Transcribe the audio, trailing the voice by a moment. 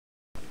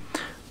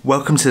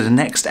Welcome to the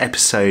next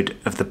episode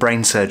of the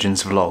Brain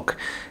Surgeons vlog.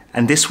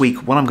 And this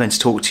week what I'm going to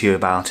talk to you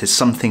about is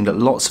something that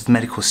lots of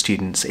medical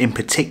students in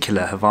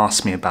particular have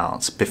asked me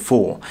about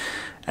before.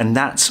 And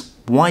that's,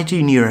 why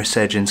do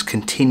neurosurgeons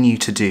continue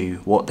to do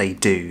what they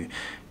do,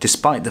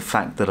 despite the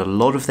fact that a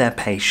lot of their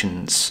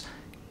patients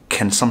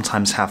can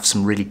sometimes have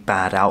some really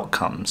bad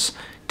outcomes,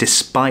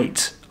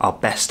 despite our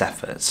best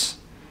efforts.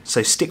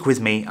 So stick with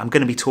me, I'm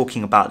going to be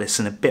talking about this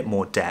in a bit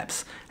more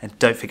depth, and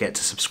don't forget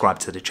to subscribe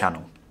to the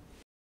channel.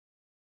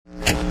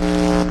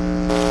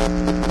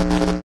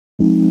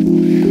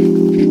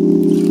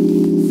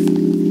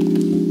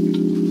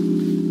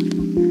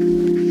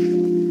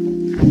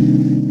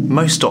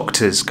 Most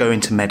doctors go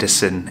into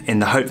medicine in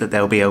the hope that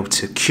they'll be able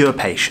to cure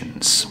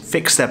patients,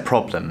 fix their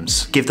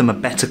problems, give them a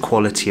better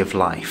quality of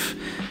life.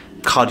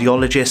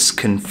 Cardiologists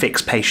can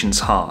fix patients'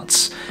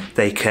 hearts.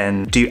 They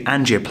can do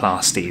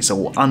angioplasties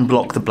or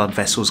unblock the blood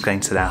vessels going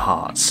to their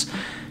hearts.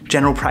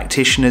 General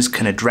practitioners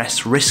can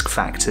address risk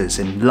factors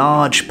in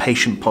large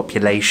patient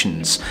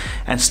populations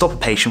and stop a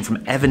patient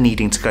from ever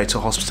needing to go to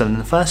hospital in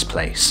the first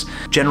place.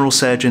 General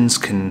surgeons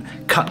can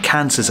cut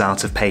cancers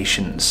out of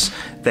patients.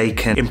 They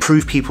can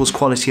improve people's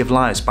quality of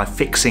lives by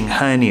fixing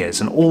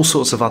hernias and all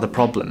sorts of other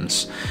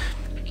problems.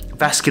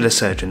 Vascular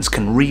surgeons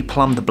can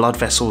replumb the blood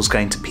vessels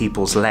going to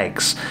people's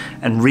legs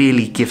and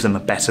really give them a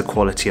better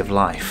quality of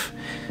life.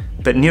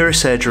 But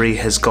neurosurgery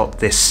has got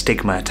this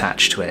stigma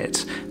attached to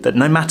it, that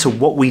no matter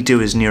what we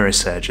do as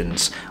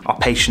neurosurgeons, our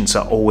patients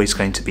are always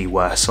going to be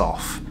worse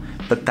off.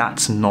 But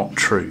that's not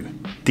true.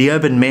 The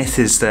urban myth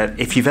is that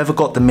if you've ever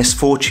got the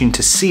misfortune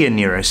to see a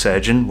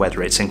neurosurgeon,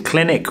 whether it's in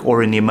clinic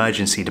or in the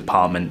emergency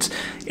department,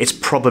 it's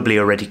probably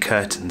already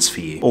curtains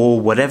for you.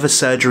 Or whatever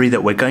surgery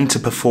that we're going to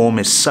perform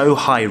is so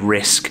high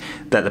risk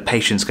that the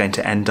patient's going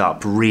to end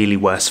up really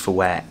worse for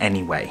wear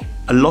anyway.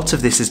 A lot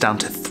of this is down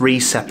to three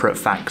separate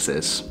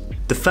factors.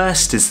 The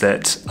first is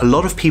that a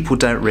lot of people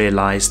don't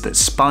realise that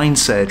spine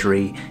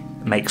surgery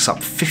makes up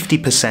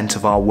 50%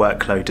 of our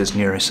workload as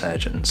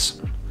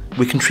neurosurgeons.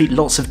 We can treat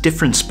lots of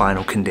different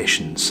spinal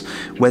conditions,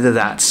 whether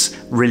that's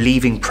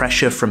relieving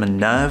pressure from a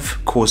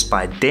nerve caused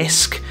by a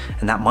disc,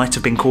 and that might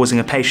have been causing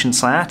a patient's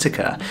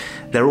sciatica.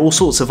 There are all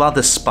sorts of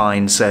other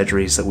spine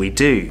surgeries that we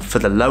do for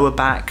the lower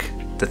back,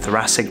 the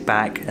thoracic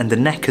back, and the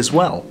neck as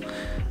well.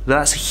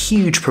 That's a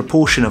huge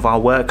proportion of our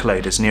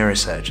workload as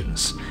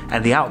neurosurgeons,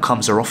 and the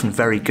outcomes are often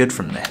very good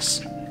from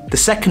this. The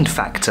second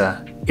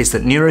factor is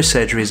that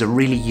neurosurgery is a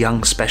really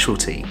young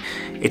specialty.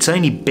 It's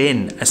only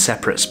been a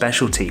separate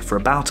specialty for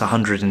about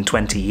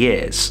 120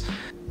 years.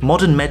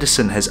 Modern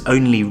medicine has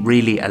only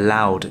really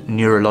allowed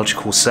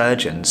neurological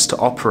surgeons to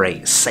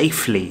operate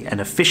safely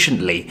and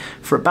efficiently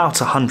for about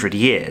 100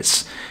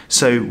 years,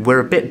 so we're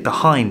a bit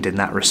behind in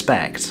that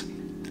respect.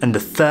 And the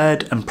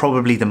third and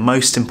probably the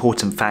most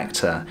important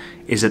factor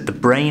is that the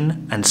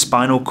brain and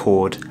spinal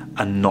cord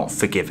are not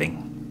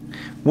forgiving.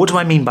 What do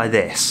I mean by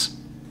this?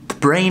 The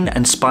brain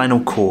and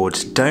spinal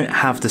cord don't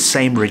have the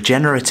same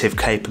regenerative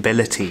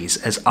capabilities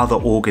as other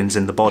organs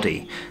in the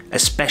body,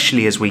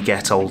 especially as we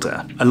get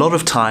older. A lot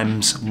of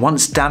times,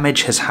 once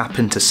damage has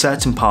happened to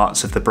certain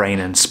parts of the brain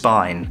and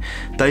spine,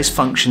 those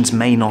functions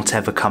may not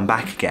ever come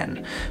back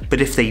again.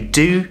 But if they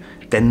do,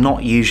 they're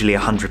not usually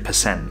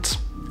 100%.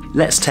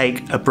 Let's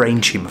take a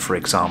brain tumour for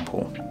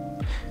example.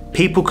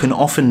 People can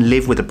often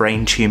live with a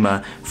brain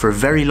tumour for a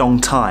very long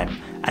time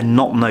and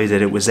not know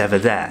that it was ever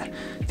there.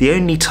 The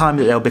only time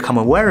that they'll become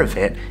aware of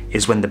it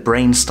is when the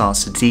brain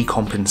starts to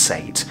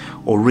decompensate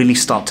or really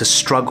start to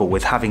struggle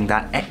with having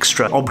that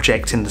extra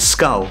object in the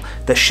skull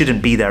that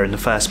shouldn't be there in the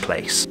first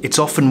place. It's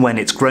often when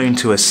it's grown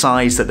to a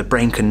size that the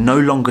brain can no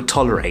longer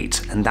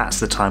tolerate, and that's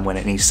the time when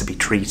it needs to be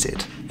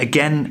treated.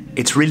 Again,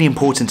 it's really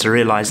important to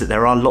realise that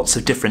there are lots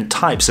of different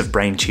types of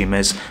brain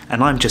tumours,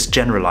 and I'm just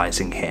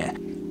generalising here.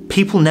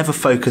 People never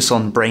focus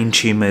on brain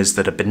tumours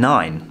that are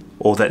benign,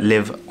 or that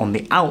live on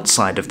the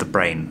outside of the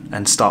brain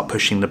and start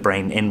pushing the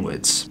brain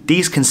inwards.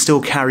 These can still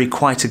carry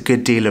quite a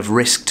good deal of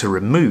risk to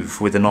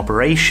remove with an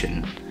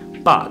operation,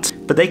 but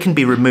they can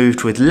be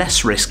removed with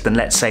less risk than,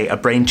 let's say, a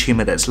brain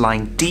tumour that's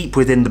lying deep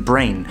within the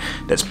brain,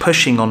 that's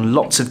pushing on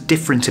lots of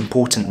different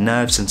important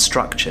nerves and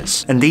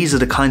structures. And these are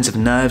the kinds of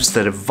nerves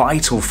that are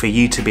vital for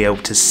you to be able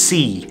to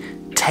see,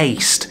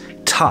 taste,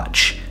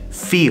 touch,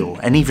 feel,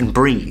 and even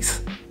breathe.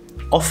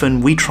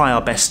 Often we try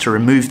our best to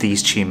remove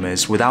these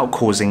tumours without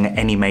causing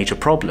any major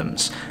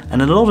problems,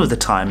 and a lot of the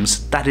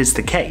times that is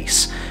the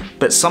case.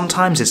 But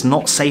sometimes it's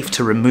not safe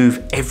to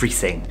remove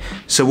everything,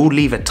 so we'll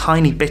leave a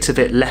tiny bit of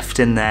it left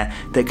in there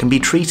that can be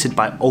treated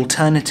by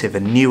alternative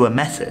and newer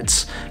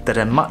methods that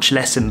are much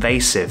less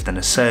invasive than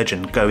a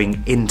surgeon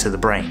going into the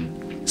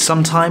brain.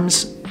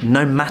 Sometimes,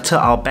 no matter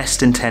our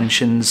best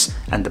intentions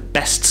and the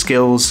best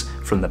skills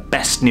from the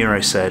best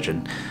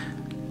neurosurgeon,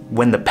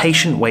 when the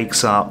patient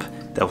wakes up,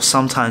 they'll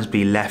sometimes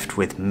be left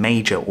with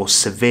major or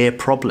severe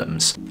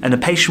problems, and a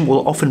patient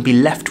will often be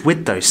left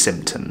with those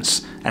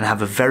symptoms and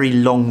have a very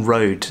long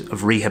road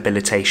of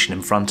rehabilitation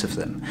in front of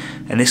them.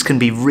 And this can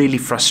be really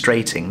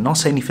frustrating,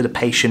 not only for the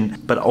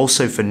patient, but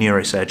also for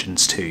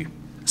neurosurgeons too.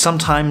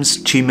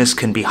 Sometimes tumours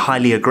can be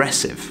highly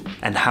aggressive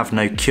and have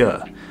no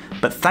cure.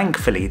 but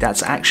thankfully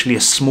that's actually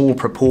a small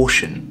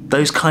proportion.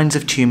 Those kinds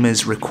of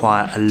tumours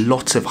require a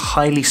lot of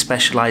highly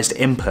specialised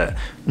input,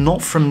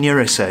 not from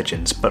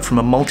neurosurgeons, but from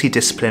a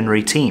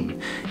multidisciplinary team,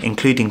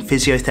 including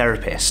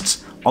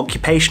physiotherapists,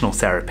 occupational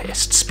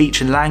therapists,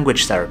 speech and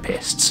language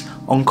therapists,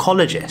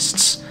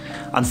 oncologists.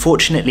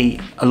 Unfortunately,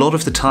 a lot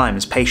of the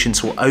times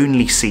patients will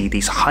only see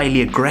these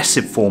highly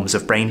aggressive forms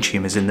of brain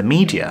tumours in the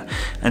media,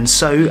 and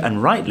so,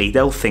 and rightly,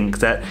 they'll think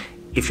that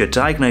if you're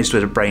diagnosed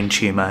with a brain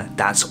tumour,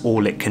 that's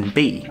all it can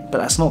be, but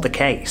that's not the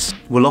case.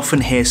 We'll often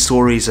hear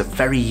stories of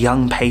very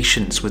young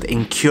patients with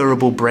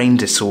incurable brain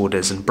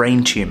disorders and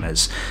brain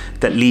tumours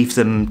that leave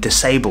them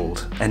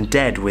disabled and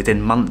dead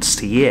within months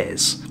to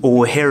years. Or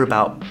we'll hear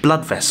about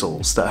blood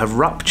vessels that have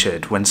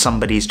ruptured when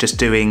somebody's just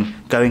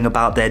going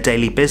about their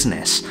daily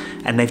business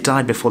and they've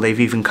died before they've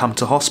even come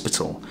to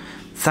hospital.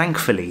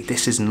 Thankfully,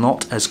 this is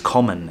not as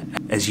common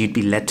as you'd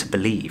be led to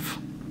believe.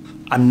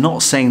 I'm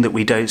not saying that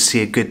we don't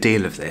see a good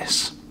deal of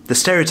this. The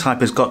stereotype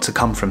has got to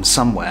come from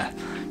somewhere,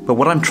 but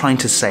what I'm trying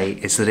to say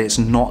is that it's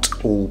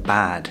not all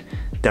bad.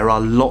 There are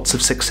lots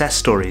of success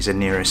stories in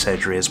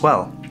neurosurgery as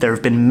well. There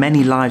have been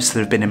many lives that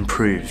have been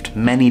improved,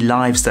 many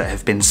lives that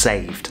have been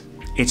saved.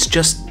 It's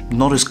just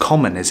not as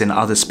common as in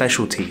other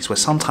specialties where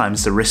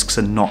sometimes the risks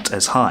are not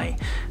as high.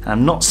 And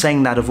I'm not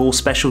saying that of all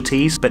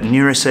specialties, but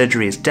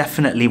neurosurgery is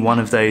definitely one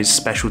of those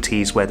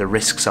specialties where the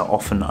risks are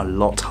often a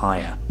lot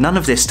higher. None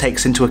of this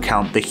takes into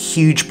account the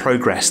huge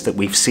progress that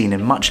we've seen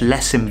in much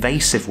less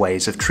invasive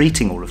ways of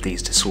treating all of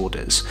these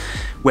disorders,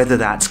 whether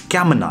that's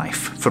gamma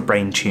knife for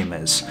brain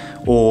tumours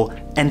or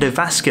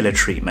endovascular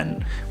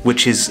treatment,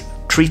 which is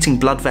treating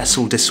blood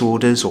vessel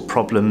disorders or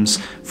problems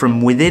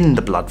from within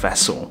the blood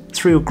vessel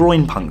through a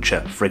groin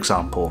puncture, for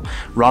example,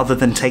 rather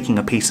than taking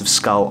a piece of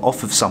skull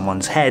off of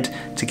someone's head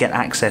to get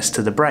access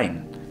to the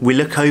brain. We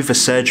look over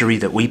surgery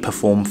that we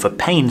perform for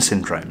pain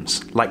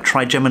syndromes, like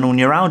trigeminal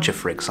neuralgia,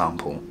 for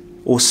example,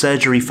 or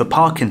surgery for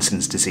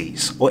Parkinson's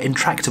disease or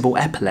intractable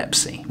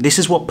epilepsy. This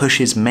is what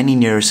pushes many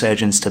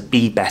neurosurgeons to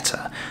be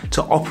better,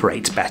 to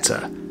operate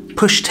better,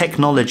 push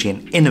technology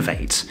and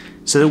innovate,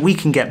 so that we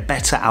can get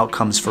better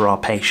outcomes for our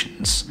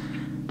patients.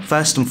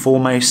 First and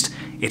foremost,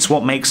 it's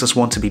what makes us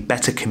want to be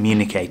better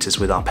communicators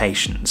with our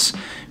patients,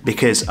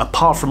 because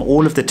apart from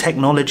all of the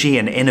technology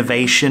and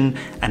innovation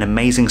and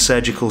amazing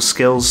surgical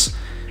skills,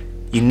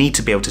 you need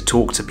to be able to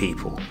talk to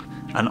people,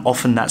 and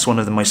often that's one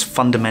of the most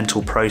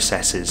fundamental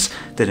processes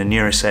that a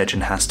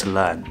neurosurgeon has to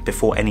learn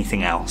before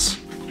anything else.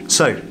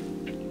 So,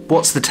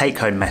 what's the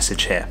take-home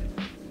message here?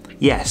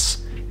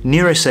 Yes,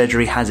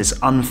 neurosurgery has its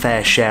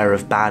unfair share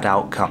of bad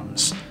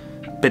outcomes,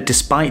 but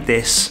despite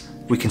this,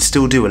 we can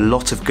still do a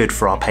lot of good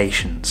for our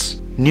patients.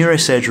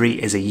 Neurosurgery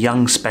is a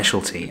young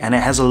specialty and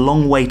it has a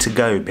long way to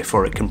go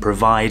before it can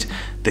provide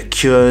the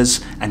cures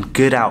and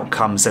good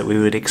outcomes that we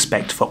would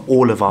expect for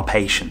all of our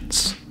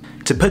patients.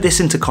 To put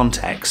this into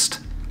context,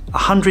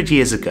 100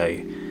 years ago,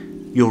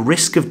 your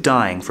risk of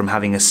dying from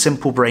having a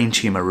simple brain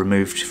tumour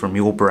removed from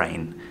your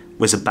brain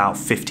was about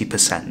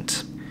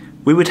 50%.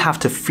 We would have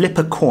to flip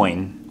a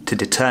coin to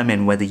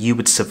determine whether you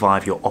would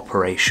survive your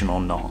operation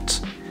or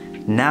not.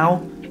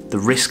 Now, the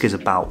risk is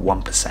about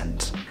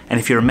 1%. And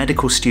if you're a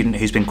medical student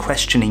who's been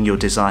questioning your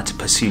desire to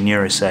pursue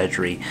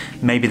neurosurgery,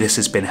 maybe this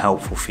has been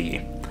helpful for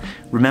you.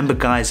 Remember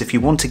guys, if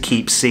you want to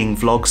keep seeing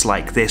vlogs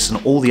like this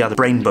and all the other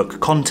BrainBook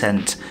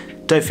content,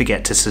 don't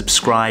forget to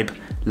subscribe,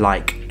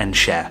 like, and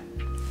share.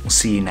 We'll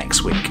see you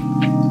next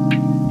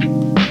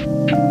week.